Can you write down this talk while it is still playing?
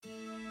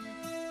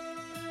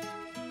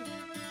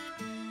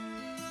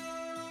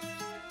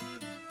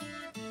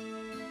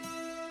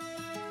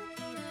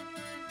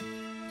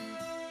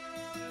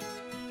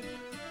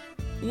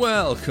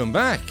Welcome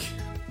back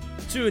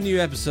to a new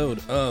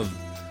episode of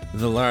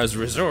The Lars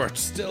Resort,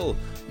 still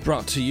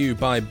brought to you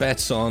by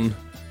Bets On,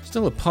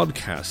 still a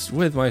podcast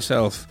with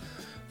myself,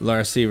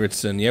 Lars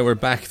Sivertson. Yeah, we're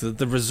back.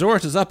 The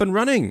resort is up and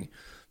running.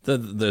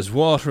 There's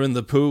water in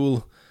the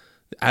pool,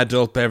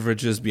 adult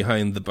beverages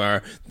behind the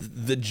bar.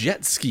 The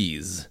jet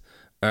skis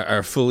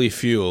are fully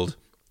fueled.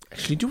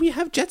 Actually, do we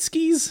have jet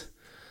skis?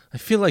 I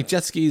feel like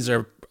jet skis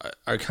are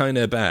kind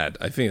of bad.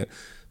 I think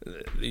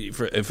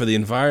for the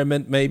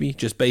environment, maybe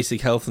just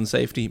basic health and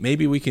safety,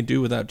 maybe we can do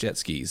without jet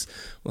skis.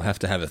 We'll have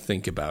to have a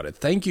think about it.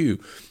 Thank you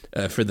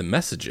for the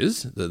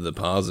messages, the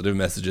positive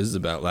messages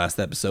about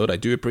last episode. I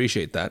do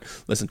appreciate that.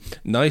 Listen,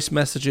 nice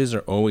messages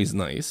are always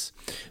nice,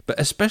 but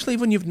especially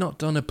when you've not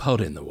done a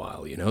pod in a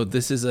while. You know,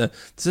 this is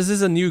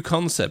a new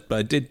concept. But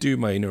I did do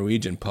my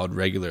Norwegian pod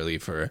regularly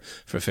for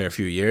a fair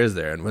few years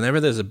there, and whenever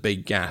there's a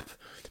big gap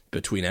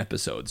between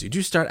episodes, you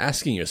do start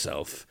asking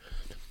yourself,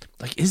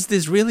 like, is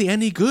this really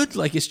any good?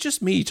 Like, it's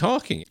just me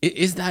talking.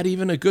 Is that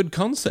even a good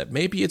concept?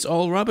 Maybe it's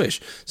all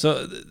rubbish.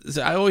 So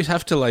I always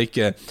have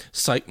to,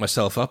 psych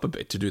myself up a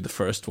bit to do the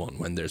first one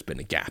when there's been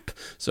a gap.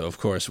 So, of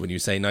course, when you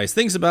say nice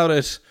things about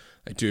it,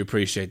 I do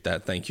appreciate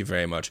that. Thank you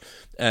very much.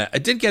 I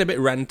did get a bit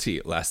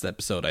ranty last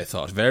episode, I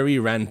thought. Very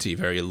ranty,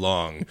 very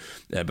long.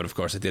 But of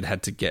course, I did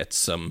had to get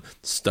some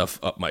stuff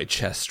up my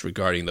chest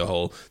regarding the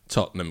whole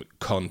Tottenham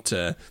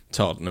Conte,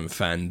 Tottenham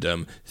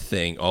fandom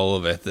thing, all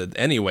of it.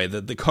 Anyway,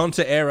 the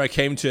Conte era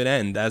came to an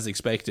end, as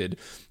expected,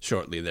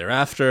 shortly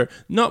thereafter.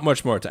 Not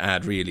much more to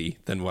add, really,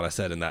 than what I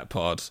said in that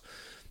pod.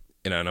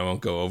 You know, and I won't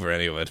go over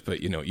any of it,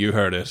 but, you know, you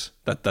heard it.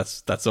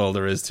 That's all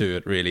there is to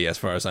it, really, as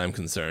far as I'm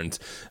concerned.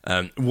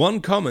 One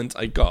comment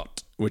I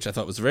got, which I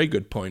thought was a very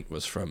good point,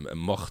 was from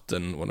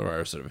Morten, one of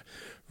our sort of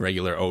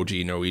regular OG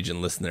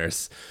Norwegian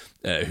listeners,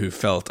 who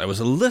felt I was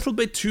a little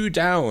bit too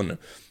down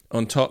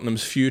on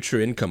Tottenham's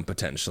future income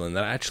potential, and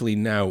that actually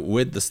now,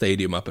 with the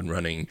stadium up and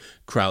running,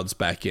 crowds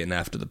back in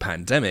after the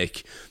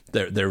pandemic,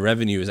 their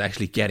revenue is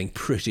actually getting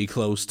pretty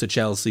close to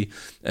Chelsea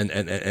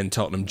and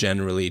Tottenham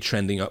generally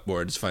trending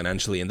upwards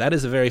financially. And that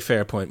is a very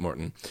fair point,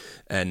 Morton.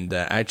 And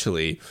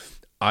actually,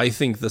 I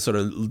think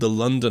the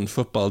London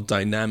football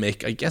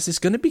dynamic, I guess, is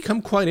going to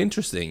become quite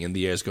interesting in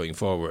the years going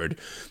forward.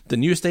 The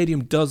new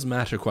stadium does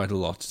matter quite a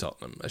lot to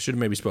Tottenham. I should have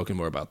maybe spoken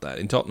more about that.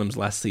 In Tottenham's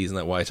last season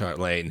at White Hart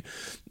Lane,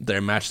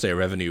 their matchday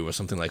revenue was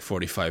something like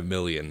 45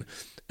 million.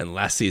 And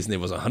last season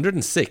it was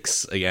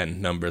 106,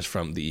 again, numbers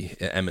from the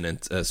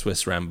eminent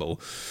Swiss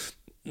Ramble.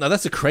 Now,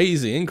 that's a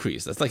crazy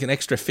increase. That's like an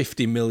extra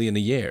 50 million a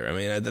year. I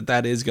mean,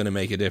 that is going to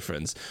make a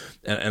difference.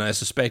 And I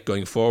suspect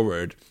going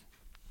forward,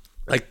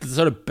 like the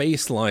sort of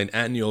baseline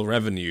annual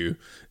revenue,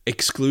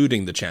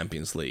 excluding the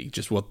Champions League,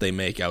 just what they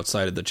make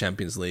outside of the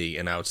Champions League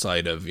and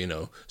outside of, you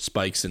know,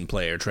 spikes in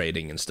player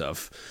trading and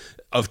stuff,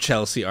 of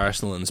Chelsea,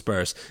 Arsenal and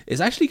Spurs,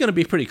 is actually going to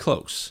be pretty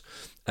close.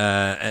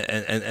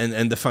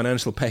 And the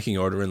financial pecking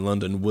order in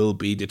London will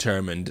be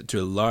determined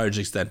to a large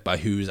extent by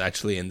who's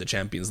actually in the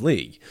Champions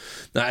League.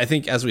 Now, I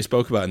think, as we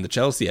spoke about in the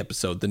Chelsea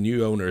episode, the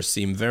new owners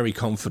seem very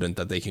confident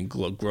that they can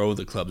grow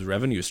the club's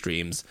revenue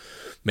streams.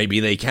 Maybe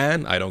they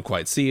can. I don't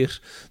quite see it.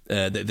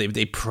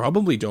 They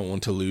probably don't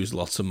want to lose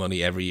lots of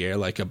money every year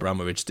like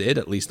Abramovich did,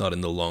 at least not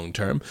in the long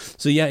term.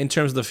 So yeah, in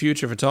terms of the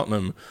future for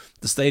Tottenham,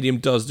 the stadium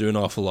does do an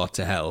awful lot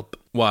to help.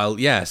 While,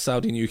 yeah,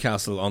 Saudi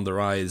Newcastle on the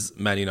rise,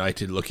 Man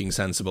United looking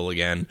sensible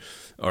again,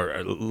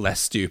 or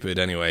less stupid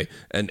anyway.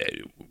 And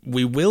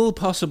we will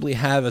possibly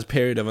have a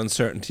period of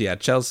uncertainty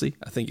at Chelsea,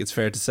 I think it's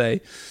fair to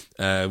say,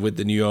 with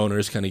the new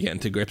owners kind of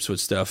getting to grips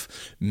with stuff.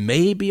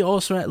 Maybe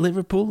also at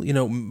Liverpool, you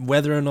know,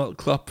 whether or not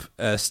Klopp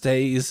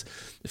stays.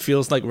 It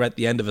feels like we're at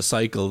the end of a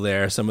cycle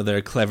there. Some of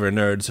their clever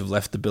nerds have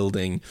left the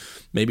building.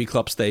 Maybe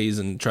Klopp stays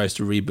and tries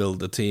to rebuild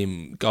the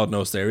team. God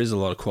knows there is a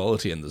lot of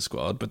quality in the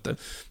squad, but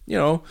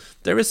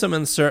there is some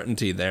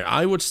uncertainty there.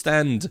 I would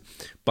stand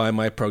by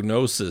my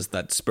prognosis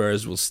that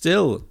Spurs will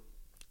still,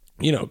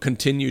 you know,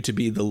 continue to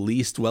be the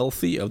least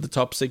wealthy of the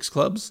top six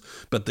clubs,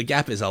 but the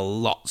gap is a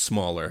lot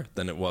smaller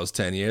than it was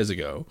 10 years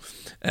ago.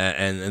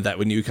 And that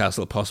with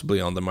Newcastle possibly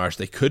on the march,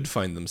 they could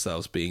find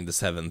themselves being the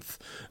seventh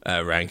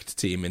ranked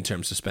team in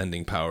terms of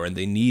spending power, and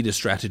they need a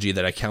strategy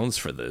that accounts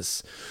for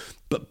this.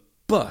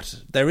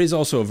 But there is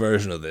also a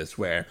version of this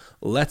where,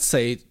 let's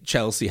say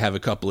Chelsea have a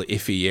couple of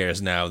iffy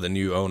years now, the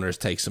new owners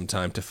take some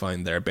time to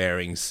find their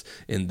bearings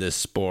in this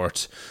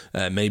sport.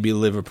 Maybe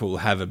Liverpool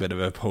have a bit of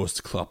a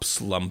post-Klopp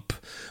slump.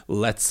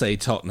 Let's say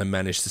Tottenham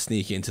manage to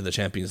sneak into the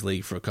Champions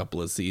League for a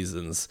couple of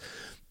seasons.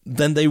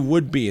 Then they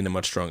would be in a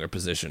much stronger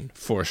position,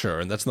 for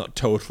sure. And that's not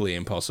totally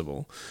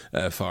impossible,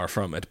 far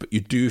from it. But you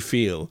do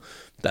feel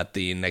that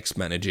the next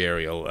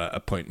managerial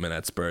appointment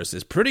at Spurs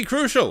is pretty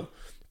crucial.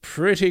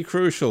 Pretty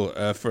crucial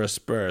for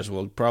Spurs.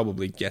 We'll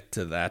probably get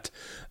to that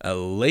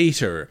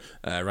later.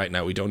 Right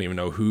now, we don't even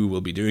know who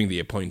will be doing the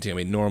appointing. I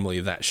mean, normally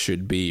that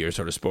should be your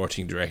sort of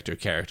sporting director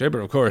character.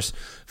 But of course,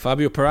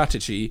 Fabio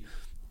Paratici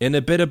in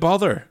a bit of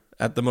bother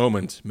at the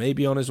moment.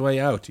 Maybe on his way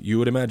out, you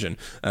would imagine.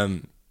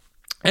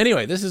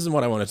 Anyway, this isn't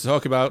what I wanted to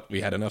talk about. We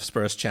had enough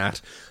Spurs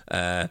chat.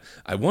 I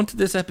wanted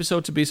this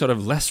episode to be sort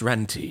of less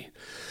ranty,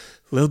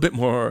 a little bit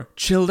more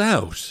chilled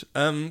out.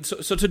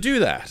 So to do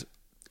that,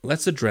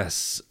 let's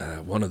address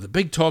one of the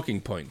big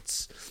talking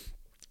points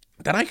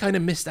that I kind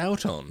of missed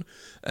out on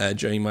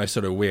during my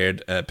sort of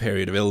weird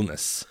period of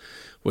illness,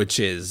 which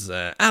is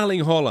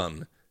Erling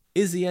Haaland.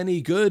 Is he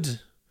any good?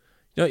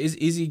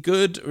 Is he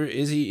good, or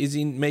is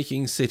he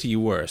making City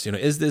worse?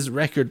 Is this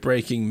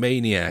record-breaking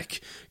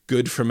maniac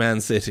good for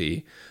Man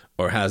City,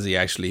 or has he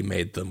actually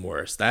made them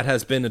worse? That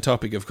has been a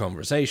topic of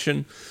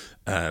conversation.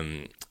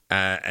 And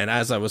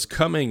as I was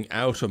coming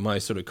out of my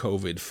sort of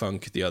COVID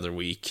funk the other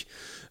week,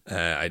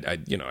 I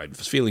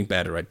was feeling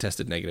better. I'd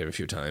tested negative a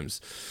few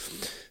times.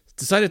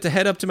 Decided to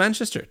head up to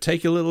Manchester,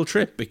 take a little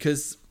trip,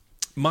 because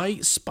my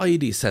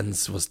spidey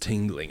sense was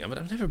tingling. I mean,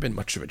 I've never been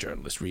much of a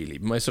journalist, really.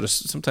 My sort of,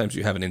 sometimes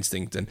you have an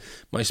instinct, and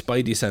my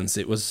spidey sense,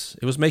 it was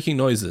making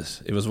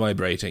noises. It was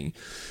vibrating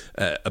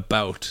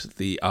about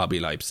the RB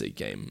Leipzig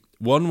game.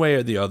 One way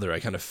or the other, I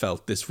kind of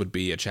felt this would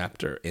be a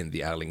chapter in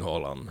the Erling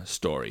Haaland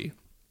story.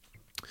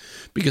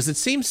 Because it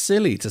seems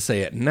silly to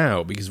say it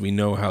now, because we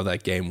know how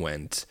that game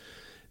went.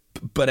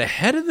 But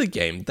ahead of the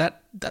game,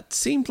 that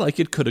seemed like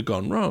it could have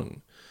gone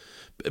wrong.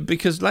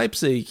 Because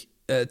Leipzig,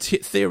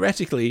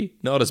 theoretically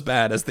not as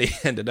bad as they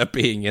ended up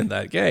being in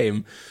that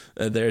game,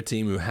 they're a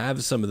team who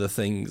have some of the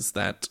things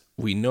that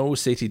we know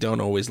City don't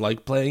always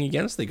like playing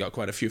against. They got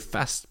quite a few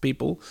fast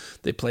people.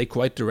 They play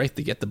quite direct.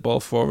 They get the ball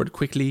forward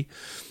quickly.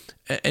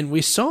 And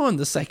we saw in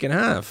the second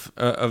half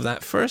of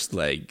that first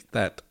leg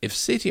that if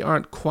City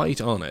aren't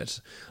quite on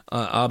it,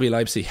 RB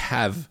Leipzig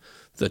have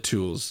the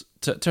tools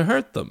to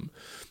hurt them.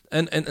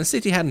 And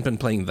City hadn't been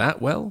playing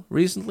that well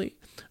recently.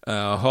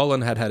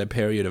 Haaland had a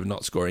period of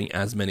not scoring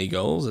as many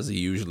goals as he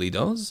usually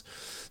does.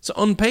 So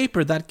on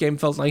paper, that game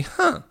felt like,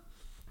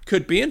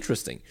 could be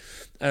interesting.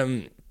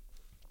 On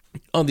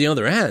the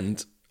other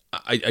hand,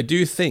 I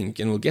do think,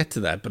 and we'll get to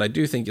that, but I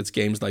do think it's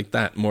games like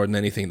that more than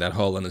anything that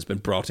Haaland has been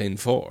brought in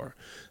for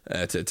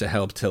to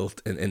help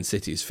tilt in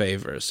City's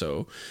favour.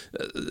 So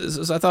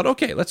I thought,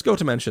 okay, let's go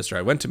to Manchester.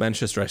 I went to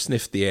Manchester, I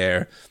sniffed the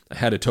air, I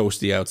had a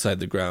toasty outside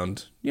the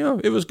ground.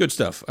 It was good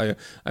stuff.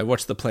 I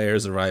watched the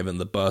players arrive in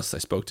the bus, I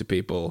spoke to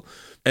people,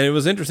 and it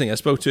was interesting. I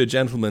spoke to a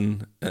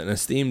gentleman, an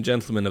esteemed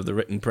gentleman of the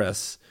written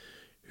press,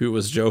 who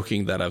was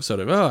joking that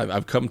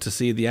I've come to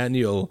see the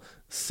annual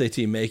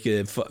City make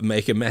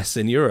a mess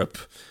in Europe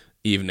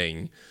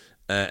evening.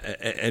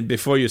 And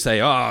before you say,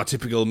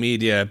 typical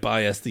media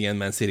bias against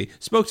Man City,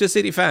 spoke to a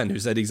City fan who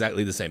said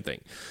exactly the same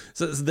thing.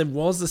 So there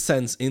was a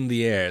sense in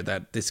the air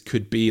that this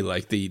could be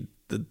like the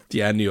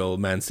annual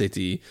Man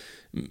City,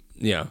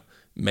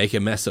 make a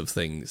mess of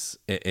things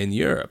in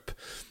Europe.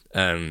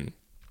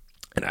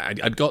 And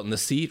I'd gotten the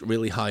seat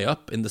really high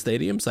up in the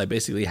stadium, so I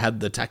basically had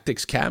the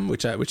tactics cam,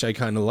 which I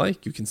kind of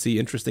like. You can see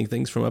interesting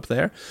things from up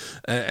there.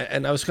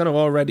 And I was kind of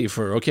all ready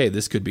for, okay,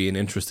 this could be an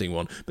interesting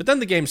one. But then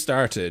the game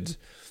started,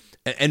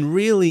 and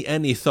really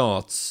any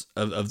thoughts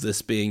of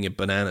this being a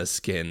banana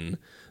skin,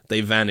 they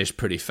vanished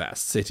pretty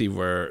fast. City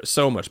were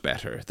so much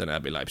better than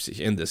RB Leipzig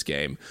in this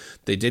game.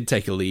 They did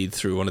take a lead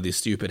through one of these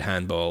stupid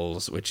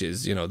handballs, which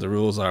is, the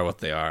rules are what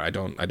they are. I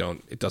don't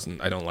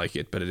like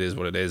it, but it is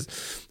what it is.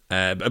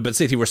 But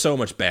City were so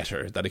much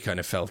better that it kind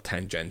of felt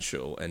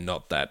tangential and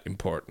not that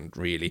important,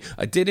 really.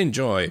 I did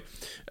enjoy,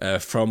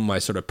 from my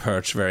sort of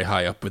perch very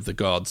high up with the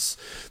gods,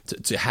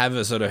 to have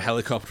a sort of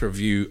helicopter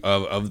view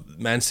of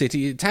Man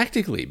City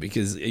tactically,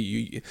 because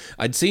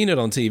I'd seen it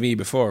on TV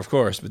before, of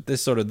course, but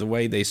this sort of the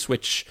way they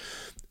switch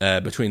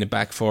between a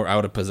back four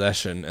out of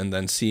possession and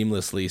then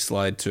seamlessly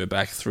slide to a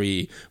back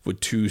three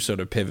with two sort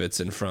of pivots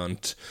in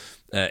front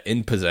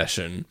in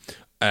possession.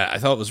 I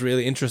thought it was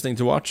really interesting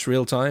to watch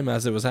real time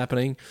as it was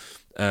happening,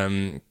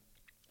 and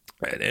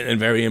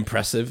very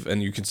impressive.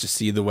 And you can just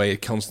see the way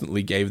it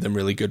constantly gave them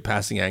really good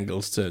passing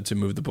angles to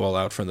move the ball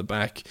out from the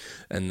back.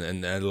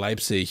 And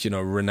Leipzig,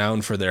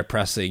 renowned for their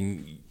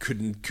pressing,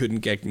 couldn't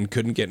get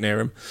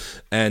near him.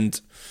 And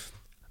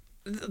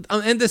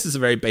this is a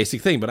very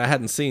basic thing, but I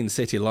hadn't seen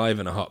City live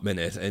in a hot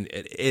minute, and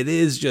it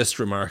is just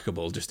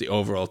remarkable, just the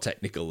overall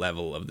technical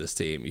level of this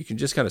team. You can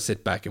just kind of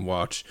sit back and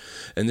watch,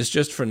 and it's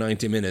just for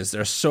 90 minutes.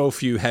 There are so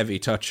few heavy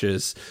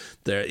touches.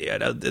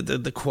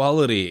 The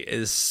quality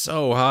is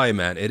so high,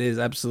 man. It is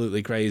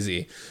absolutely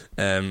crazy.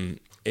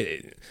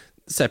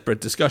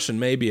 Separate discussion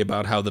maybe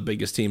about how the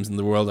biggest teams in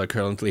the world are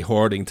currently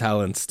hoarding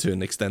talents to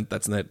an extent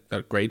that's not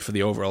great for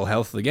the overall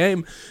health of the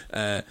game,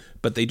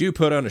 but they do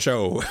put on a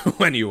show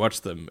when you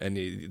watch them, and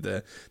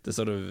the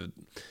sort of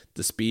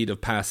the speed of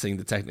passing,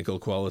 the technical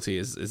quality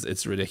is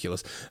it's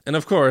ridiculous. And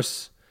of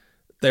course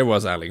there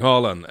was Erling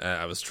Haaland.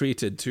 I was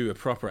treated to a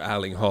proper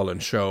Erling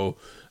Haaland show.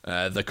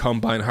 The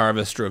combine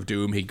harvester of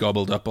doom. He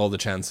gobbled up all the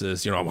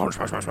chances,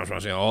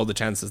 all the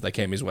chances that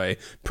came his way.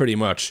 Pretty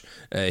much,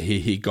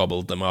 he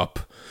gobbled them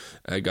up.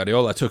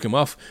 Guardiola took him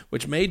off,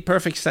 which made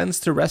perfect sense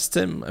to rest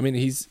him. I mean,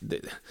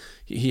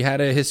 he had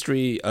a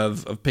history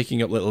of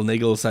picking up little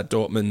niggles at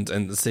Dortmund,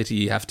 and the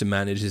City have to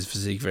manage his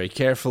physique very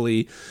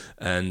carefully.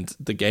 And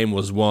the game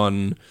was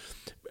won,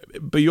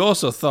 but you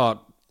also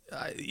thought,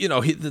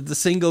 the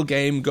single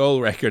game goal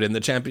record in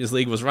the Champions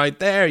League was right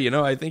there.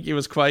 I think he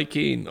was quite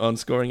keen on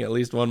scoring at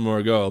least one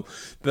more goal.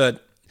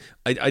 But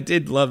I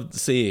did love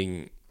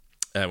seeing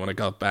when I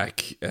got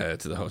back to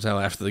the hotel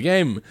after the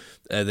game,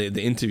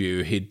 the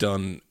interview he'd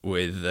done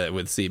with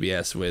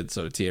CBS with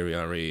sort of Thierry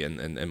Henry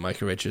and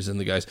Micah Richards and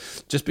the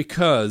guys, just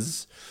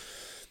because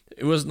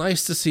it was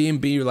nice to see him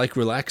be like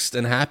relaxed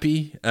and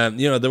happy.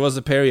 There was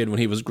a period when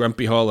he was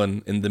grumpy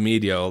Holland in the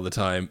media all the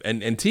time,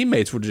 and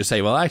teammates would just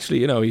say, well,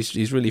 actually,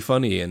 he's really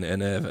funny and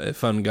a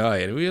fun guy,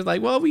 and we were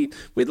like, well, we'd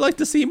like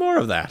to see more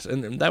of that.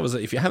 And that was,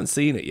 if you haven't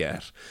seen it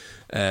yet,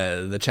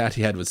 the chat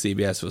he had with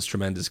CBS was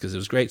tremendous, because it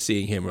was great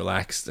seeing him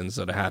relaxed and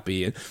sort of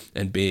happy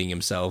and being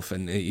himself,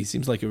 and he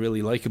seems like a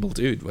really likable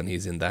dude when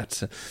he's in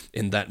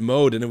that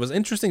mode. And it was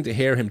interesting to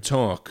hear him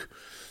talk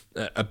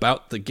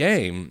about the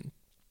game,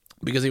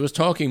 because he was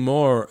talking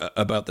more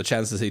about the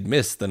chances he'd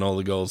missed than all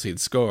the goals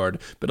he'd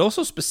scored. But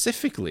also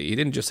specifically, he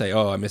didn't just say,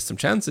 I missed some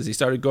chances. He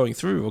started going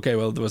through, okay,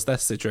 well, there was that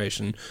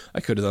situation,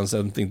 I could have done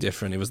something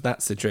different. It was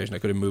that situation, I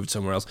could have moved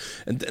somewhere else.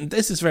 And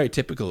this is very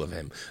typical of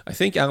him. I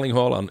think Erling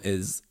Haaland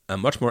is a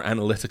much more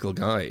analytical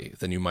guy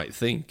than you might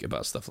think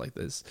about stuff like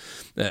this,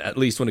 at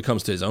least when it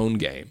comes to his own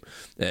game.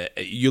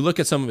 You look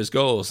at some of his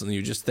goals and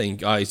you just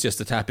think, he's just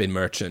a tap-in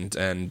merchant,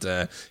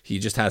 and he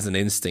just has an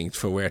instinct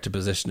for where to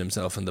position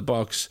himself in the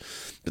box.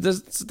 But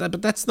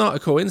that's not a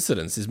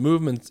coincidence. His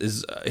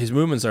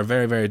movements are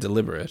very, very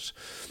deliberate,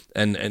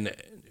 and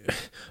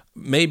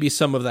maybe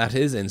some of that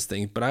is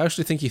instinct, but I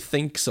actually think he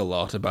thinks a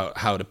lot about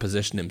how to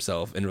position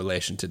himself in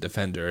relation to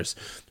defenders,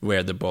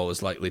 where the ball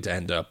is likely to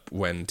end up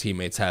when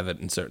teammates have it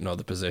in certain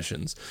other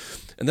positions.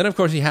 And then, of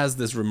course, he has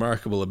this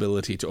remarkable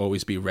ability to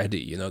always be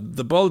ready.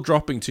 The ball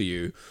dropping to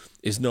you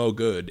is no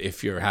good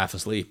if you're half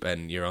asleep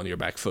and you're on your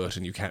back foot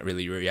and you can't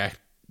really react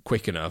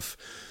quick enough.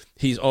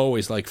 He's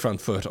always like front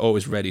foot,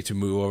 always ready to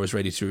move, always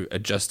ready to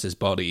adjust his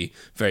body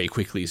very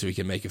quickly so he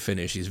can make a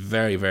finish. He's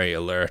very, very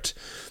alert.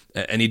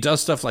 And he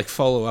does stuff like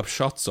follow-up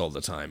shots all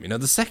the time.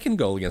 The second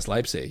goal against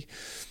Leipzig,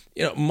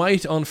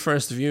 might on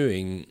first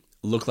viewing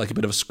look like a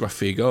bit of a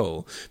scruffy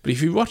goal. But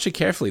if you watch it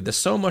carefully, there's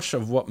so much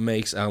of what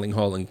makes Erling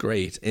Haaland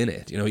great in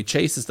it. He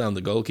chases down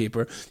the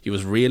goalkeeper. He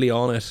was really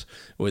on it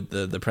with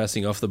the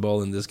pressing off the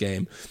ball in this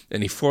game.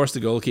 And he forced the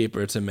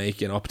goalkeeper to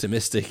make an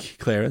optimistic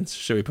clearance,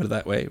 should we put it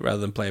that way, rather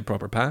than play a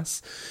proper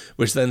pass,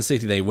 which then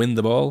City, they win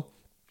the ball.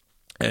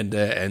 And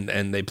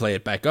they play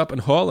it back up.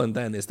 And Haaland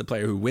then is the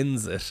player who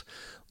wins it,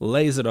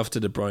 lays it off to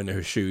De Bruyne,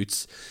 who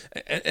shoots.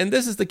 And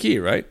this is the key,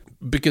 right?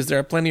 Because there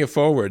are plenty of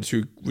forwards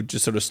who would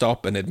just sort of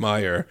stop and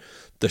admire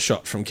the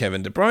shot from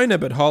Kevin De Bruyne,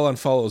 but Haaland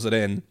follows it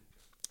in.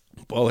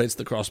 Ball hits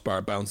the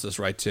crossbar, bounces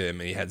right to him,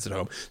 and he heads it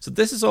home. So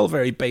this is all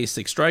very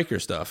basic striker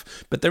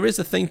stuff, but there is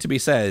a thing to be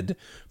said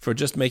for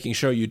just making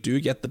sure you do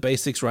get the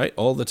basics right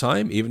all the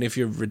time, even if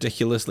you're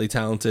ridiculously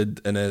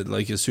talented and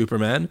like a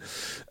Superman.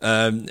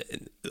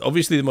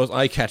 Obviously, the most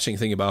eye-catching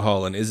thing about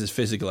Haaland is his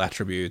physical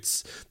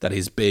attributes, that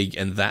he's big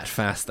and that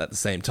fast at the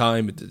same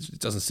time. It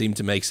doesn't seem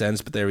to make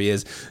sense, but there he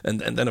is. And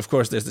then, of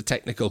course, there's the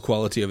technical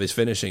quality of his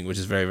finishing, which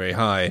is very, very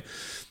high.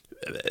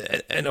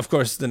 And of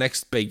course, the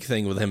next big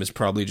thing with him is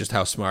probably just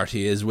how smart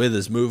he is with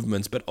his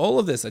movements. But all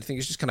of this, I think,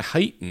 is just kind of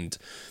heightened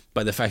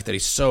by the fact that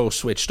he's so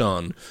switched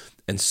on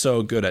and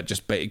so good at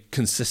just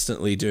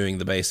consistently doing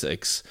the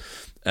basics,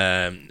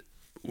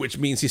 which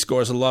means he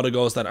scores a lot of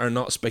goals that are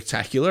not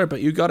spectacular, but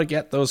you got to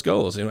get those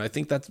goals. I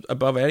think that's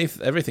above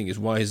everything is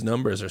why his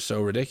numbers are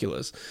so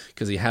ridiculous,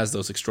 because he has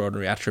those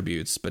extraordinary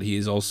attributes, but he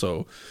is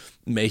also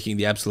making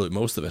the absolute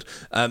most of it.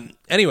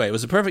 Anyway, it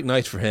was a perfect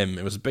night for him.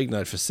 It was a big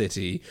night for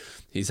City.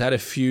 He's had a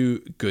few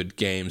good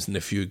games and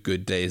a few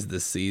good days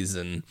this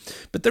season,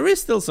 but there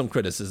is still some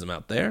criticism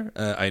out there,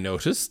 I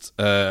noticed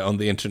on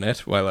the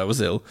internet while I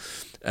was ill.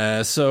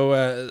 So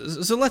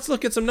let's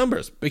look at some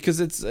numbers, because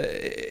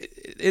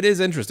it is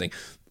interesting.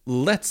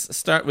 Let's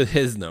start with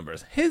his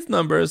numbers. His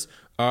numbers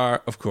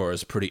are, of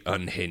course, pretty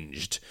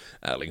unhinged.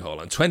 Erling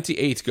Haaland,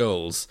 28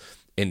 goals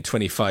in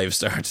 25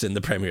 starts in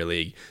the Premier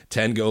League,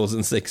 10 goals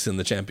and 6 in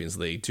the Champions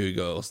League, 3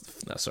 goals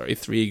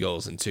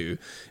and 2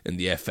 in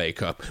the FA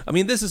Cup. I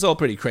mean, this is all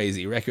pretty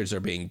crazy. Records are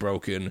being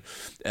broken.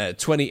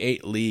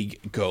 28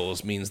 league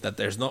goals means that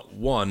there's not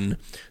one,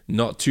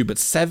 not two, but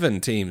 7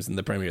 teams in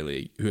the Premier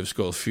League who have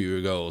scored fewer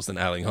goals than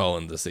Erling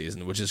Haaland this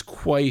season, which is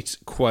quite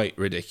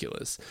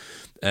ridiculous.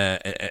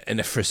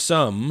 And for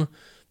some,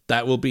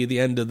 that will be the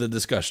end of the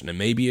discussion, and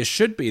maybe it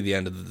should be the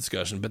end of the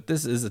discussion, but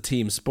this is a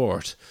team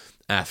sport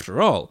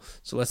after all.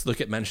 So let's look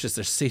at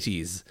Manchester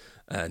City's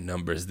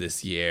numbers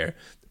this year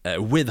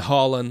with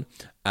Haaland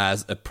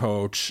as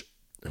opposed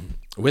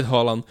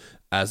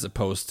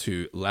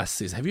to last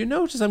season. Have you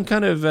noticed I'm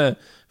kind of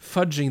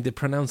fudging the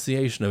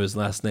pronunciation of his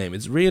last name?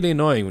 It's really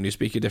annoying when you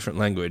speak a different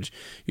language.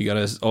 You got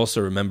to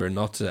also remember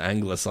not to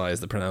anglicize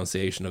the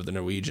pronunciation of the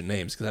Norwegian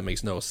names, because that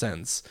makes no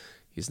sense.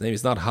 His name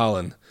is not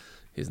Haaland.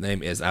 His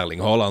name is Erling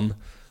Haaland.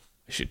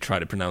 I should try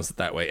to pronounce it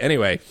that way.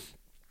 Anyway,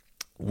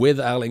 with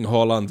Erling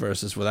Haaland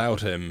versus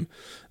without him,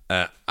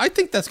 I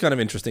think that's kind of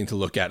interesting to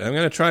look at. I'm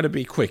going to try to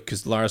be quick,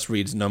 because Lars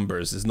reads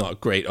numbers is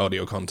not great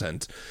audio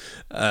content.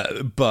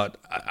 But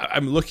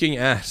I'm looking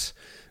at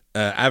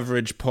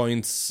average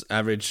points,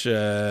 average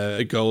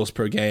goals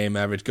per game,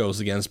 average goals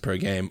against per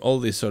game, all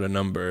these sort of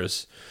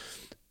numbers.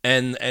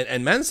 And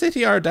Man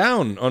City are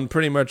down on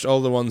pretty much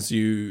all the ones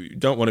you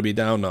don't want to be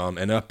down on,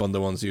 and up on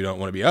the ones you don't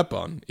want to be up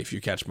on, if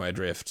you catch my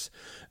drift.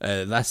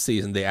 Last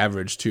season, they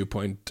averaged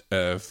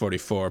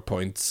 2.44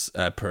 points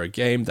per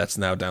game. That's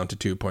now down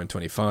to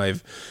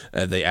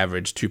 2.25. They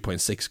averaged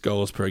 2.6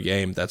 goals per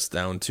game. That's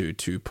down to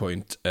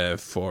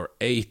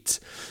 2.48.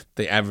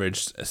 They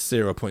averaged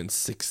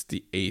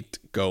 0.68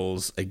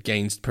 goals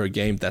against per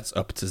game. That's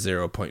up to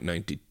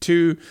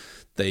 0.92.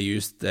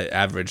 They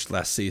averaged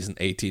last season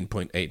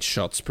 18.8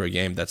 shots per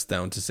game. That's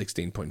down to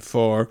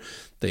 16.4.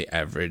 They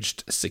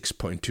averaged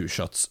 6.2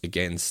 shots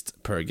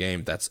against per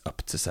game. That's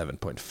up to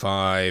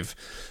 7.5.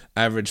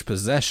 Average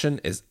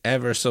possession is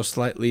ever so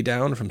slightly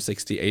down from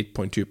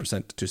 68.2%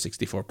 to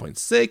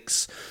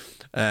 64.6%.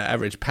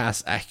 Average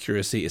pass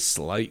accuracy is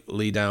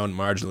slightly down,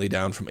 marginally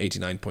down from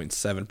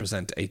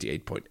 89.7% to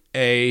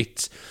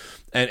 88.8%.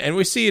 And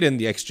we see it in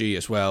the XG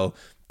as well.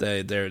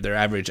 Their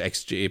average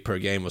XG per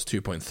game was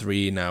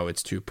 2.3. Now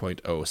it's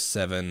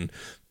 2.07.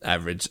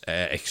 Average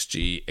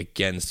XG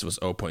against was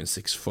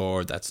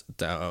 0.64. That's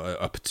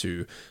up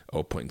to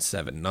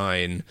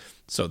 0.79.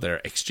 So their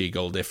XG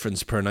goal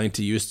difference per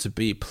 90 used to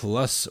be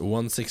plus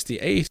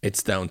 168.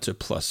 It's down to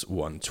plus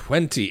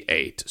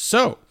 128.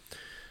 So,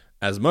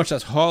 as much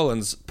as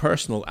Haaland's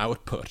personal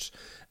output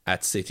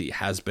at City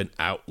has been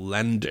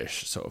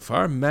outlandish so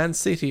far, Man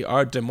City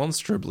are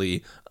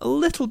demonstrably a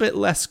little bit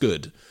less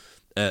good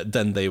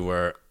than they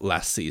were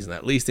last season,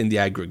 at least in the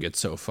aggregate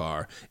so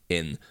far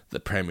in the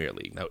Premier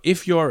League. Now,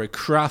 if you're a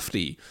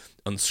crafty,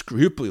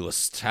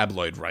 unscrupulous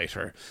tabloid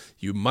writer,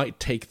 you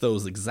might take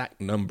those exact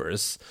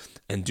numbers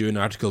and do an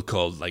article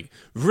called, like,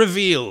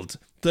 Revealed,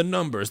 the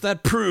numbers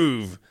that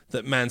prove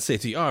that Man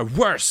City are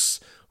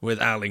worse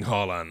with Erling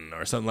Haaland,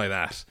 or something like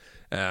that.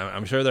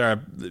 I'm sure there are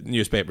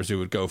newspapers who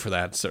would go for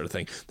that sort of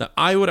thing. Now,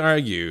 I would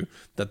argue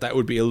that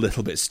would be a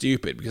little bit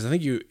stupid, because I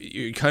think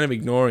you're kind of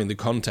ignoring the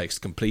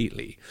context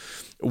completely.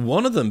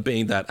 One of them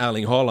being that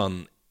Erling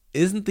Haaland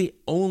isn't the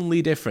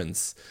only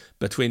difference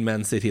between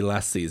Man City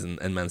last season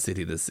and Man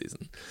City this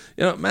season.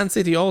 You know, Man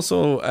City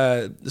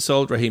also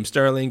sold Raheem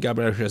Sterling,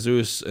 Gabriel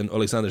Jesus, and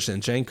Alexander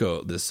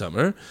Zinchenko this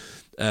summer.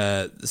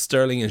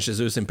 Sterling and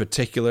Jesus in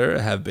particular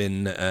have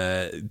been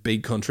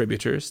big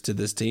contributors to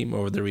this team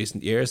over the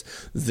recent years.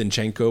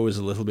 Zinchenko is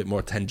a little bit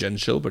more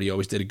tangential, but he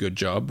always did a good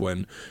job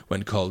when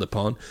called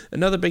upon.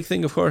 Another big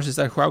thing, of course, is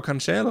that João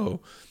Cancelo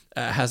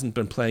hasn't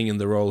been playing in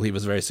the role he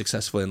was very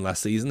successful in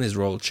last season. His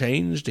role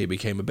changed. He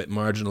became a bit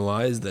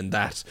marginalised, and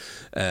that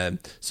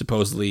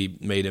supposedly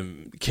made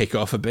him kick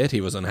off a bit.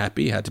 He was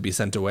unhappy, had to be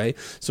sent away.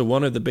 So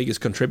one of the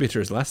biggest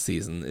contributors last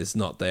season is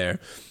not there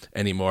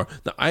anymore.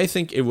 Now, I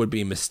think it would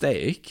be a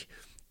mistake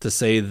to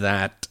say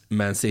that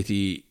Man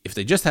City, if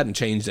they just hadn't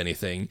changed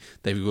anything,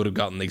 they would have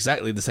gotten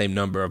exactly the same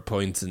number of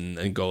points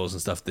and goals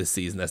and stuff this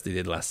season as they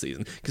did last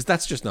season, because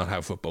that's just not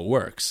how football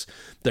works.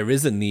 There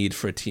is a need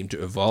for a team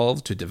to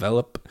evolve, to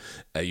develop.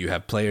 You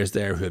have players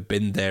there who have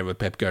been there with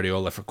Pep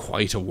Guardiola for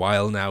quite a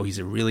while now. He's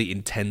a really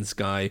intense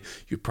guy.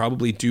 You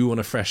probably do want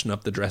to freshen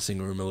up the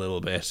dressing room a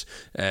little bit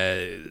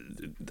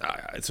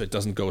so it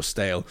doesn't go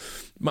stale.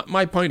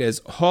 My point is,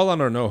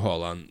 Haaland or no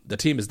Haaland, the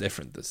team is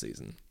different this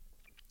season.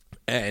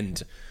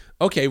 And,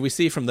 okay, we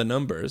see from the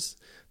numbers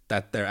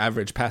that their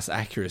average pass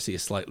accuracy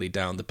is slightly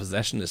down, the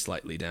possession is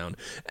slightly down,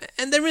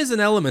 and there is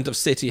an element of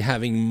City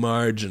having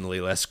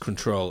marginally less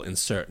control in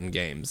certain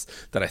games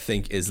that I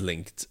think is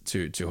linked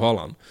to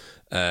Haaland.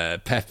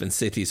 Pep and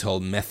City's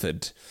whole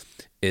method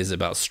is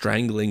about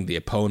strangling the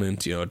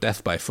opponent,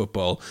 death by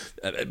football,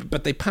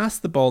 but they pass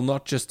the ball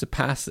not just to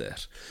pass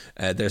it.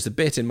 There's a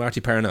bit in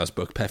Marty Paranow's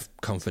book, Pep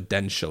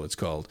Confidential, it's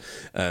called,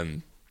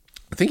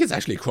 I think it's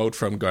actually a quote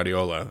from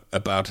Guardiola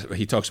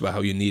he talks about how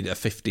you need a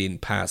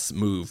 15-pass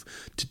move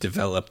to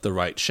develop the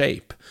right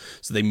shape.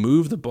 So they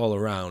move the ball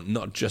around,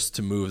 not just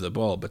to move the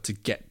ball, but to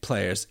get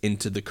players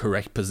into the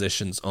correct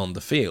positions on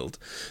the field.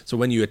 So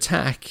when you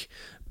attack,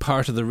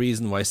 part of the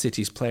reason why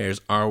City's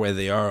players are where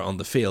they are on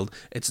the field,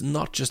 it's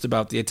not just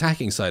about the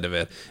attacking side of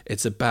it.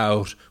 It's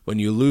about when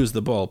you lose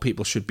the ball,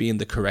 people should be in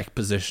the correct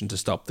position to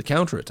stop the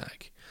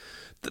counter-attack.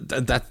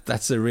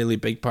 That's a really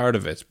big part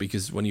of it,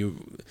 because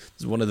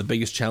it's one of the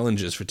biggest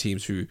challenges for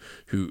teams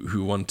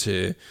who want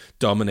to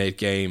dominate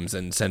games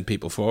and send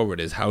people forward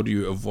is how do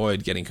you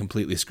avoid getting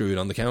completely screwed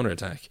on the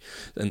counterattack,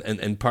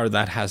 and part of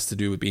that has to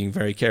do with being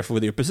very careful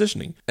with your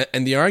positioning.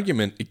 And the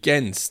argument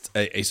against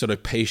a sort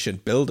of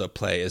patient build-up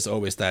play is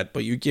always that,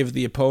 but you give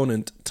the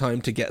opponent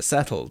time to get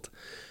settled.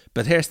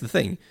 But here's the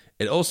thing.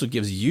 It also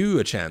gives you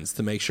a chance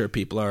to make sure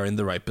people are in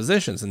the right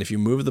positions. And if you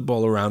move the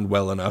ball around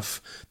well enough,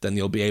 then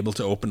you'll be able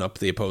to open up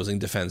the opposing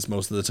defense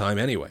most of the time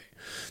anyway.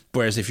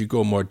 Whereas if you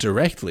go more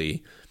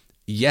directly,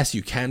 yes,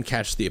 you can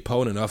catch the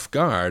opponent off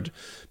guard,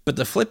 but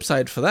the flip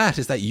side for that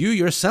is that you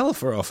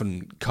yourself are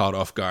often caught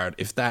off guard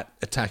if that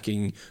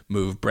attacking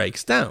move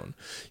breaks down.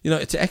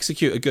 To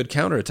execute a good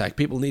counterattack,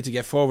 people need to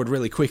get forward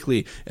really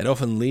quickly. It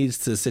often leads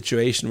to a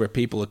situation where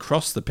people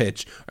across the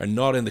pitch are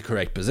not in the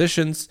correct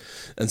positions.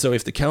 And so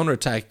if the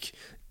counterattack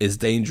is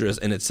dangerous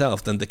in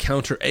itself, then the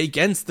counter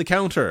against the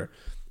counter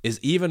is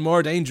even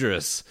more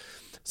dangerous.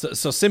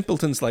 So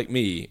simpletons like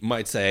me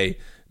might say,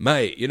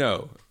 mate,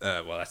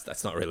 well,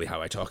 that's not really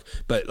how I talk,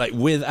 but like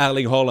with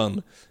Erling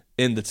Haaland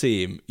in the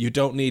team, you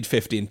don't need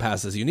 15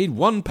 passes. You need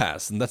one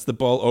pass, and that's the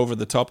ball over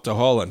the top to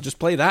Haaland. Just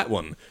play that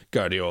one,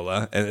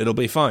 Guardiola, and it'll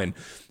be fine.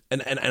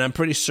 And I'm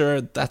pretty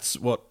sure that's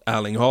what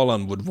Erling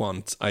Haaland would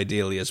want,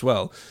 ideally, as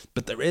well.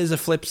 But there is a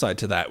flip side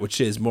to that, which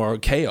is more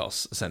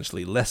chaos,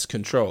 essentially, less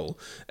control,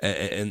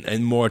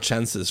 and more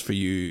chances for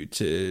you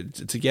to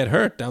get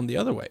hurt down the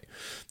other way.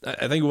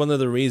 I think one of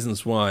the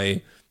reasons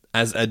why,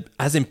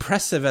 as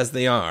impressive as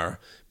they are,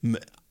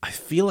 I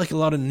feel like a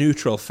lot of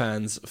neutral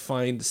fans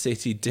find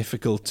City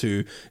difficult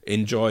to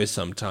enjoy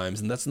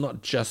sometimes, and that's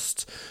not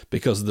just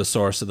because of the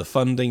source of the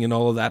funding and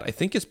all of that. I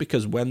think it's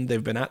because when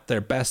they've been at their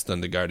best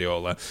under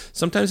Guardiola,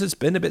 sometimes it's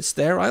been a bit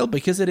sterile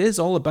because it is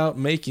all about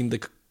making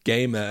the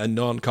game a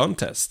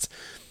non-contest.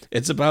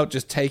 It's about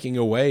just taking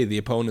away the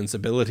opponent's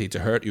ability to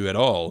hurt you at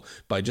all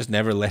by just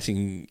never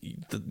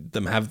letting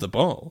them have the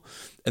ball.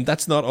 And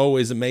that's not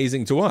always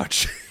amazing to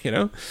watch,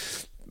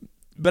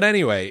 But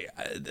anyway,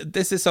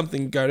 this is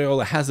something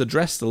Guardiola has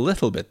addressed a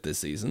little bit this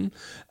season.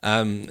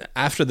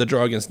 After the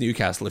draw against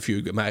Newcastle a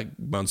few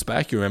months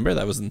back, you remember,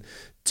 that was a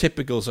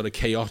typical sort of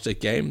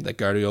chaotic game that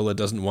Guardiola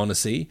doesn't want to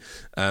see.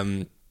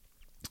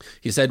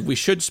 He said, we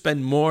should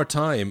spend more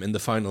time in the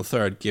final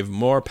third, give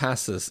more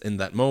passes in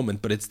that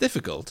moment, but it's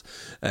difficult.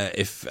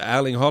 If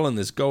Erling Haaland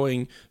is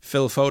going,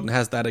 Phil Foden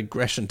has that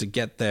aggression to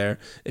get there.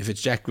 If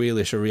it's Jack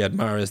Grealish or Riyad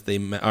Mahrez,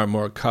 they are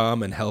more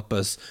calm and help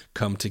us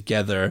come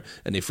together.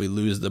 And if we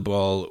lose the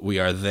ball, we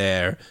are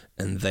there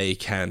and they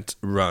can't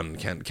run,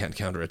 can't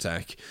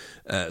counterattack.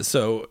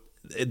 So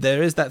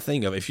there is that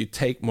thing of if you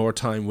take more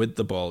time with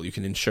the ball, you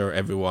can ensure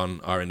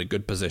everyone are in a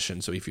good position.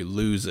 So if you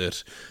lose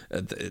it,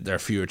 there are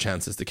fewer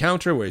chances to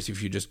counter, whereas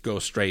if you just go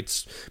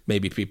straight,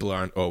 maybe people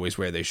aren't always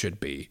where they should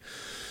be.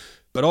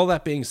 But all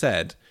that being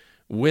said,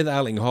 with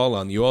Erling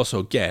Haaland, you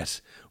also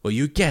get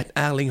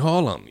Erling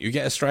Haaland. You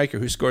get a striker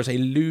who scores a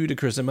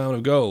ludicrous amount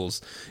of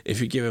goals if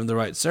you give him the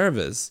right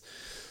service.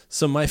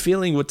 So my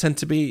feeling would tend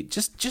to be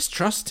just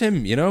trust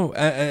him,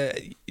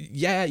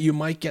 Yeah, you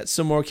might get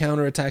some more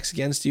counterattacks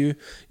against you.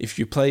 If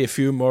you play a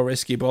few more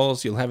risky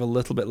balls, you'll have a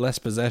little bit less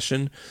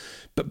possession.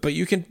 But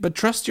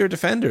trust your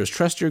defenders,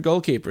 trust your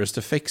goalkeepers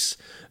to fix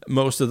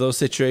most of those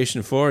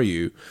situations for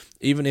you,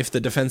 even if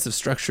the defensive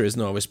structure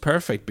isn't always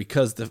perfect,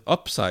 because the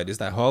upside is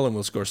that Haaland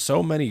will score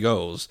so many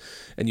goals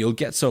and you'll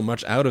get so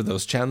much out of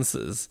those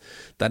chances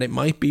that it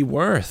might be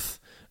worth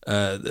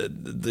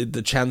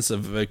the chance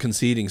of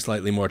conceding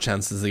slightly more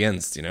chances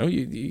against.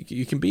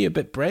 You can be a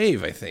bit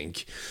brave, I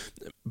think.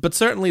 But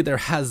certainly there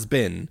has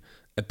been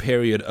a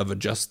period of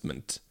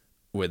adjustment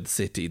with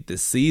City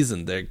this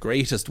season. Their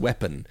greatest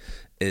weapon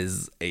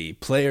is a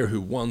player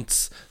who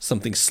wants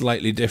something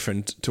slightly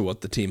different to what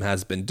the team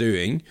has been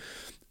doing.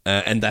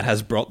 And that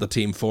has brought the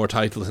team 4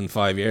 titles in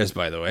 5 years,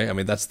 by the way. I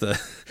mean, that's the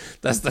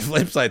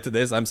flip side to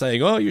this. I'm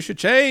saying, oh, you should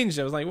change.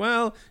 I was like,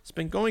 well, it's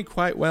been going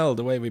quite well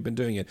the way we've been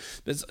doing it.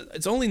 But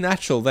it's only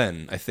natural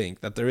then, I think,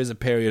 that there is a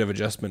period of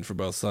adjustment for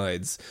both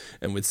sides.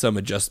 And with some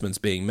adjustments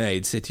being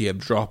made, City have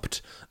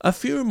dropped a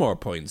few more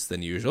points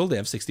than usual. They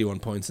have 61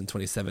 points in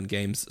 27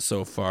 games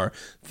so far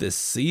this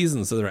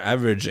season. So they're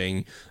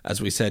averaging, as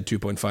we said,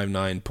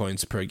 2.59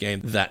 points per game.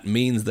 That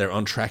means they're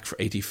on track for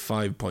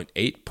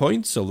 85.8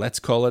 points. So let's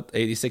call it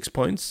 86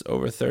 points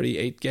over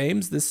 38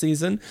 games this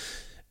season.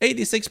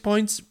 86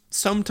 points,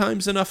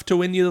 sometimes enough to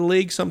win you the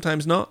league,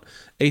 sometimes not.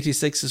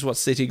 86 is what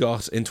City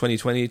got in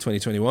 2020,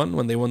 2021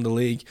 when they won the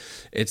league.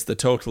 It's the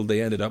total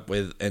they ended up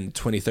with in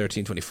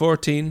 2013,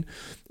 2014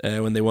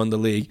 when they won the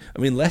league. I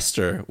mean,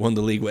 Leicester won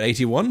the league with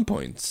 81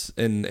 points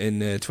in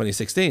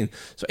 2016.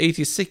 So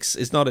 86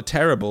 is not a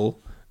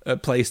terrible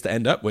place to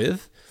end up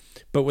with.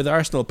 But with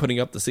Arsenal putting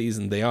up the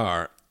season they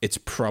are, it's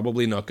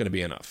probably not going to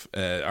be enough.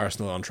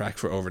 Arsenal on track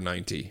for over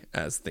 90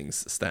 as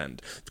things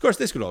stand. Of course,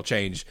 this could all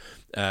change,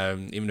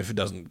 even if it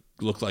doesn't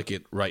look like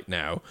it right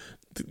now.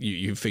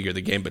 You figure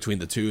the game between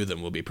the two of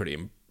them will be pretty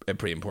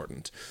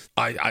important.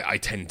 I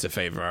tend to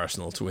favour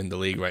Arsenal to win the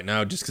league right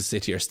now, just because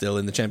City are still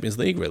in the Champions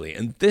League, really.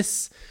 And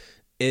this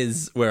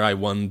is where I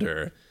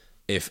wonder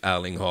if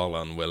Erling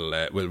Haaland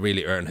will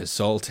really earn his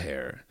salt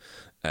here.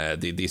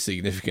 The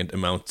significant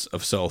amount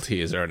of salt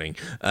he is earning,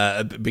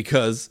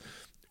 because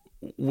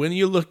when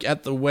you look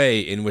at the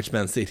way in which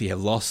Man City have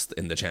lost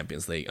in the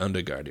Champions League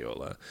under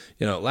Guardiola,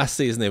 last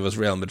season it was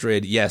Real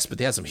Madrid, yes, but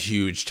they had some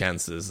huge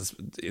chances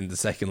in the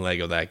second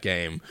leg of that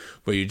game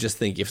where you just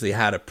think if they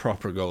had a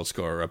proper goal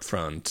scorer up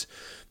front,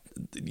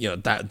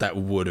 that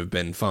would have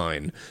been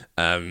fine.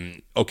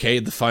 Okay,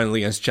 the final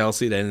against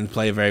Chelsea, they didn't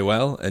play very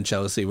well, and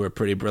Chelsea were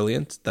pretty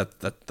brilliant.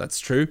 That's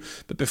true.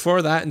 But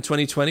before that, in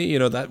 2020,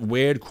 that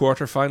weird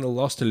quarterfinal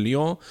loss to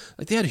Lyon,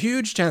 they had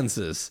huge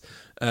chances.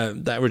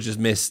 that were just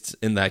missed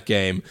in that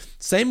game.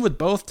 Same with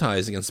both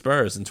ties against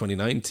Spurs in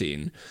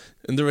 2019.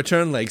 In the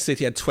return leg,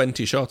 City had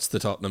 20 shots to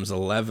Tottenham's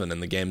 11,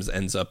 and the game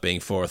ends up being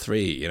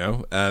 4-3, you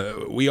know?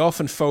 We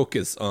often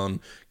focus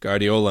on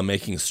Guardiola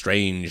making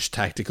strange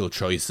tactical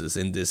choices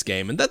in this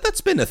game, and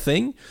that's been a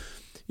thing.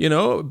 You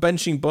know,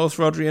 benching both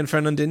Rodri and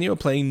Fernandinho,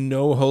 playing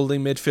no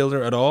holding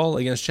midfielder at all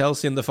against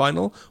Chelsea in the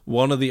final.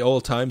 One of the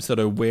all-time sort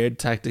of weird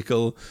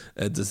tactical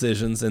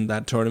decisions in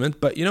that tournament.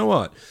 But you know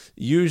what?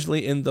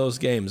 Usually in those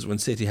games when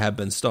City have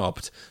been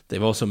stopped,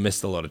 they've also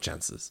missed a lot of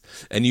chances.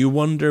 And you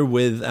wonder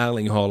with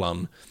Erling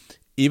Haaland,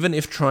 even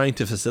if trying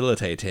to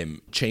facilitate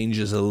him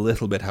changes a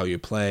little bit how you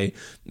play,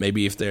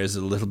 maybe if there's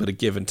a little bit of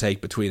give and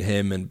take between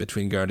him and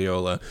between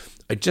Guardiola,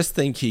 I just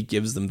think he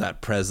gives them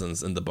that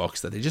presence in the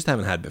box that they just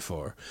haven't had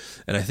before.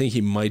 And I think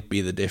he might be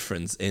the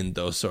difference in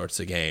those sorts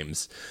of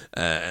games.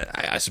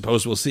 I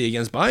suppose we'll see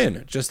against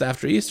Bayern just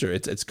after Easter.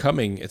 It's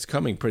coming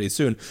pretty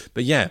soon.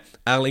 But yeah,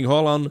 Erling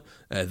Haaland,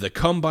 the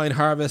combine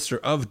harvester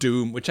of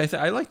doom, which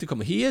I like to call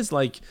him. He is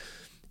like...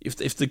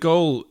 If the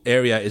goal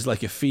area is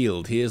like a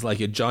field, he is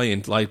like a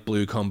giant light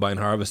blue combine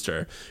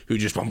harvester who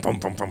just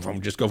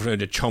just goes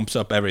around and chomps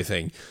up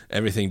everything.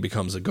 Everything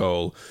becomes a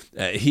goal.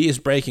 He is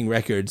breaking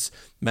records.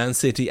 Man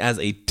City as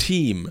a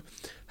team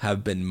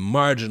have been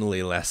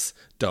marginally less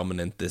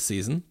dominant this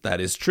season.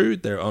 That is true.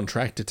 They're on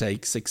track to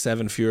take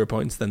 6-7 fewer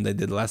points than they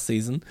did last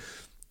season.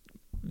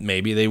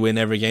 Maybe they win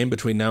every game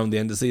between now and the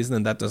end of the season,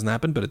 and that doesn't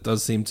happen, but it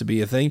does seem to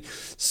be a thing.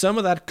 Some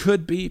of that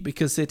could be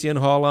because City and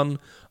Haaland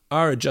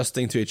are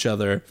adjusting to each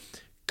other,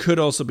 could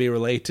also be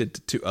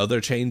related to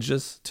other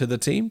changes to the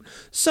team.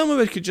 Some of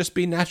it could just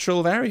be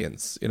natural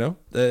variance, you know.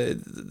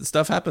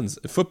 Stuff happens.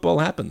 Football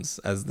happens,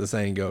 as the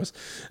saying goes.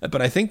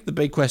 But I think the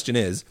big question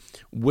is,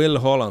 will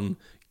Haaland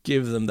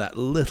give them that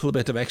little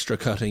bit of extra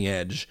cutting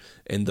edge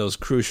in those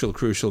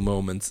crucial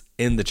moments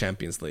in the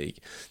Champions League?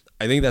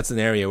 I think that's an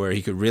area where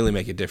he could really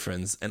make a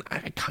difference, and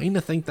I kind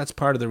of think that's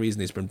part of the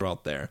reason he's been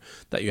brought there,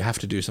 that you have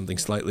to do something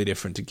slightly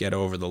different to get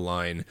over the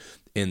line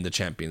in the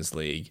Champions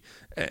League.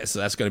 So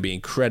that's going to be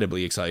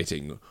incredibly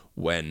exciting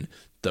when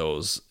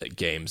those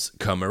games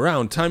come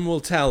around. Time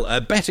will tell.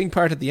 A betting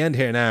part at the end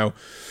here now.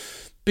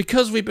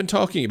 Because we've been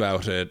talking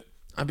about it,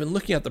 I've been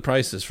looking at the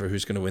prices for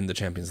who's going to win the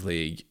Champions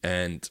League,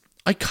 and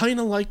I kind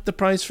of like the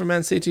price for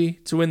Man City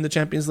to win the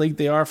Champions League.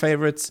 They are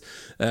favourites.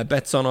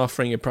 Betson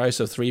offering a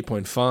price of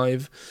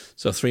 3.5,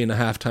 so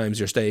 3.5 times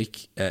your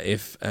stake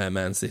if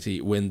Man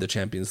City win the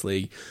Champions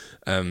League.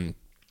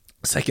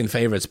 Second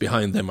favourites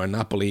behind them are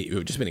Napoli, who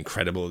have just been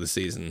incredible this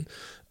season.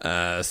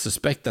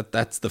 Suspect that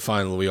that's the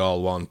final we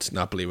all want,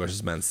 Napoli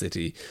versus Man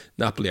City.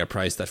 Napoli are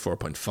priced at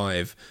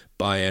 4.5.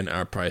 Bayern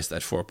are priced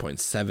at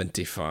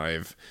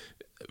 4.75.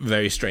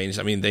 Very strange.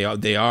 I mean, they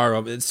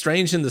are. It's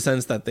strange in the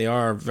sense that they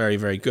are very,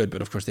 very good,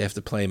 but of course they have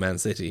to play Man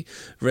City.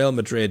 Real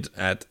Madrid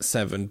at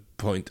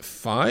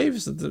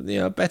 7.5. So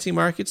the betting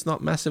market's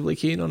not massively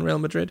keen on Real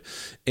Madrid.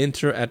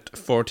 Inter at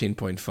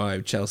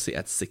 14.5. Chelsea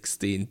at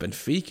 16.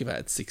 Benfica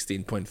at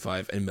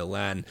 16.5, and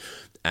Milan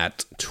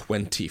at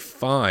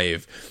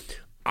 25.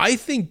 I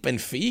think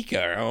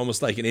Benfica are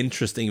almost like an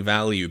interesting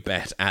value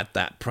bet at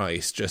that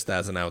price, just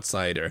as an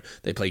outsider.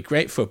 They play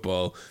great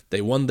football. They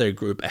won their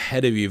group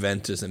ahead of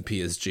Juventus and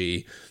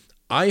PSG.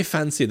 I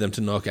fancy them to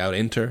knock out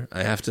Inter,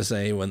 I have to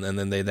say, and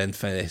then they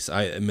face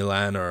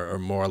Milan or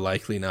more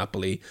likely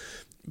Napoli.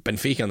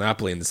 Benfica and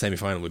Napoli in the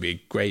semi-final would be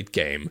a great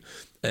game.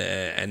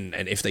 And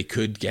if they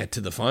could get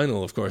to the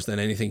final, of course, then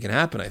anything can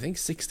happen. I think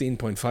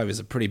 16.5 is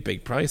a pretty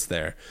big price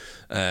there,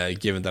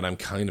 given that I'm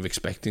kind of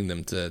expecting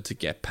them to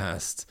get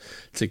past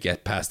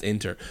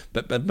Inter.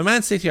 But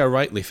Man City are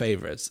rightly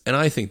favourites, and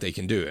I think they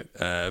can do it.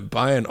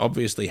 Bayern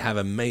obviously have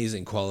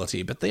amazing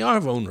quality, but they are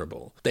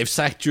vulnerable. They've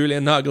sacked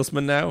Julian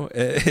Nagelsmann now,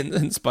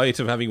 in spite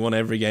of having won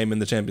every game in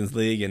the Champions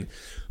League and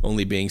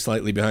only being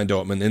slightly behind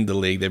Dortmund in the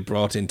league. They've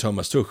brought in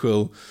Thomas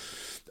Tuchel.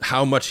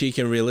 How much he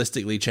can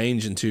realistically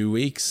change in 2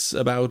 weeks,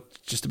 about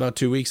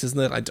 2 weeks, isn't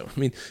it? I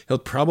mean, he'll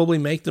probably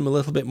make them a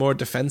little bit more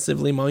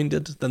defensively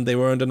minded than they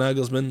were under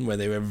Nagelsmann, where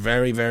they were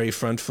very, very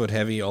front foot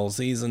heavy all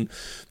season.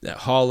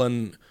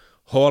 Haaland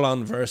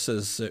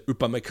versus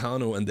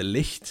Upamecano and De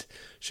Ligt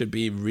should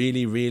be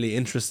really, really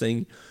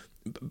interesting.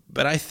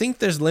 But I think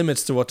there's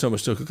limits to what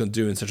Thomas Tuchel can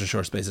do in such a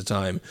short space of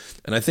time.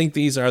 And I think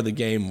these are the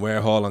game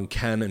where Haaland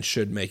can and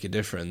should make a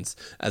difference.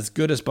 As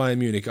good as Bayern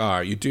Munich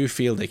are, you do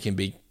feel they can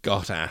be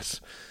got at.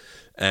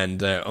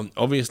 And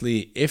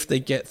obviously, if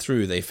they get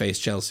through, they face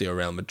Chelsea or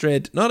Real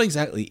Madrid. Not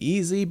exactly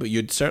easy, but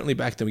you'd certainly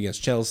back them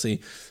against Chelsea.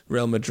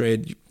 Real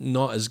Madrid,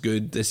 not as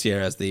good this year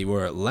as they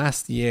were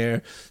last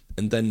year.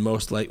 And then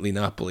most likely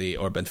Napoli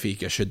or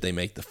Benfica, should they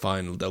make the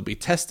final. They'll be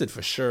tested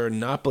for sure.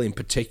 Napoli in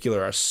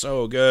particular are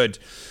so good.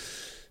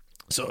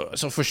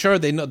 So for sure,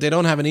 they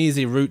don't have an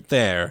easy route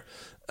there.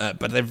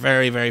 But they're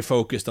very, very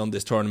focused on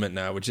this tournament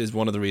now, which is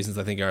one of the reasons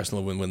I think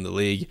Arsenal will win the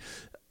league.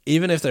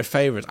 Even if they're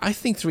favourites, I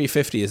think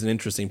 350 is an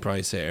interesting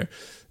price here.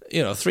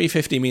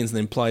 350 means an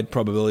implied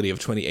probability of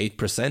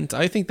 28%.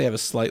 I think they have a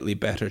slightly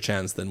better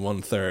chance than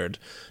 1/3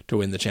 to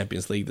win the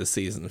Champions League this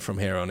season from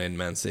here on in,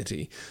 Man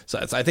City.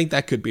 So I think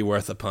that could be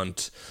worth a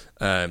punt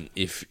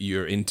if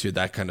you're into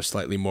that kind of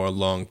slightly more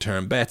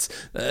long-term bets.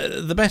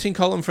 The betting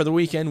column for the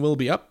weekend will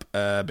be up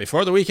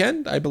before the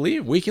weekend, I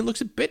believe. Weekend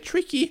looks a bit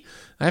tricky,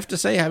 I have to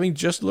say. Having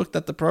just looked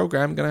at the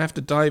programme, I'm going to have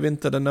to dive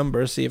into the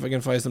numbers, see if I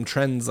can find some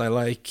trends I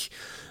like.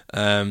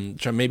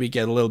 Try maybe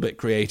get a little bit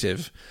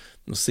creative.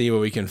 We'll see what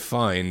we can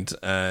find.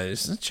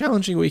 It's a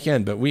challenging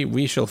weekend, but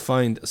we shall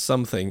find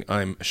something,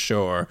 I'm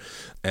sure.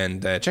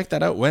 And check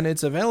that out when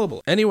it's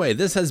available. Anyway,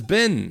 this has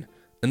been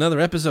another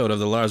episode of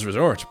the Lars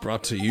Resort,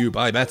 brought to you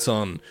by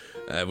Betson.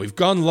 We've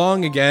gone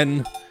long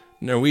again.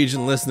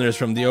 Norwegian listeners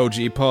from the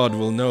OG pod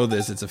will know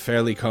this. It's a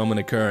fairly common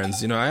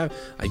occurrence. I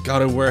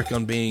gotta work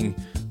on being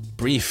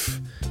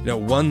brief.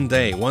 One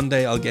day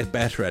I'll get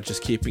better at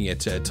just keeping it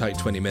to a tight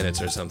 20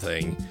 minutes or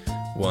something.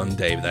 One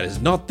day, but that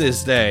is not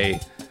this day.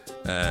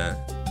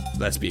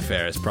 Let's be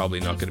fair, it's probably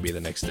not going to be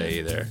the next day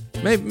either.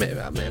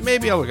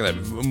 Maybe I'll look at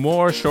it.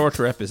 More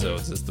shorter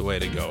episodes is the way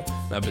to go.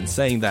 I've been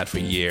saying that for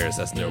years,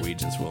 as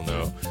Norwegians will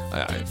know.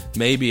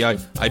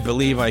 I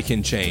believe I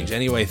can change.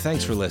 Anyway,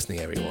 thanks for listening,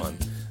 everyone.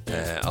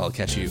 I'll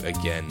catch you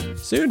again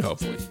soon,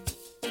 hopefully.